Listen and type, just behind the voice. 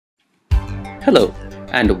Hello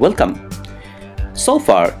and welcome. So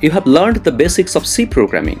far, you have learned the basics of C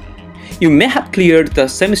programming. You may have cleared the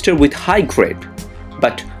semester with high grade,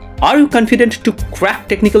 but are you confident to crack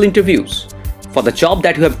technical interviews for the job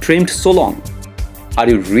that you have dreamed so long? Are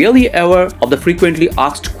you really aware of the frequently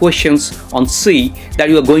asked questions on C that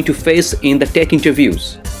you are going to face in the tech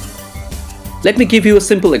interviews? Let me give you a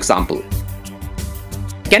simple example.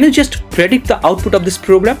 Can you just predict the output of this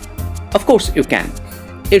program? Of course you can.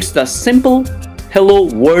 It's the simple Hello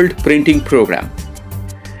World printing program.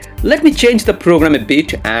 Let me change the program a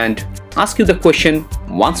bit and ask you the question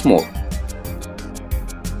once more.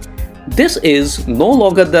 This is no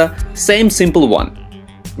longer the same simple one,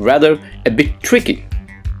 rather a bit tricky.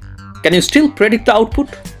 Can you still predict the output?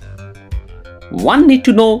 One needs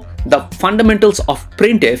to know the fundamentals of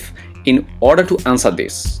printf in order to answer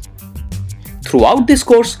this. Throughout this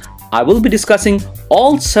course, I will be discussing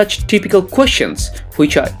all such typical questions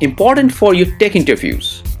which are important for your tech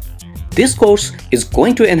interviews. This course is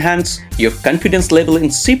going to enhance your confidence level in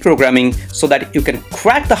C programming so that you can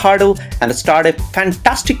crack the hurdle and start a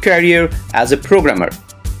fantastic career as a programmer.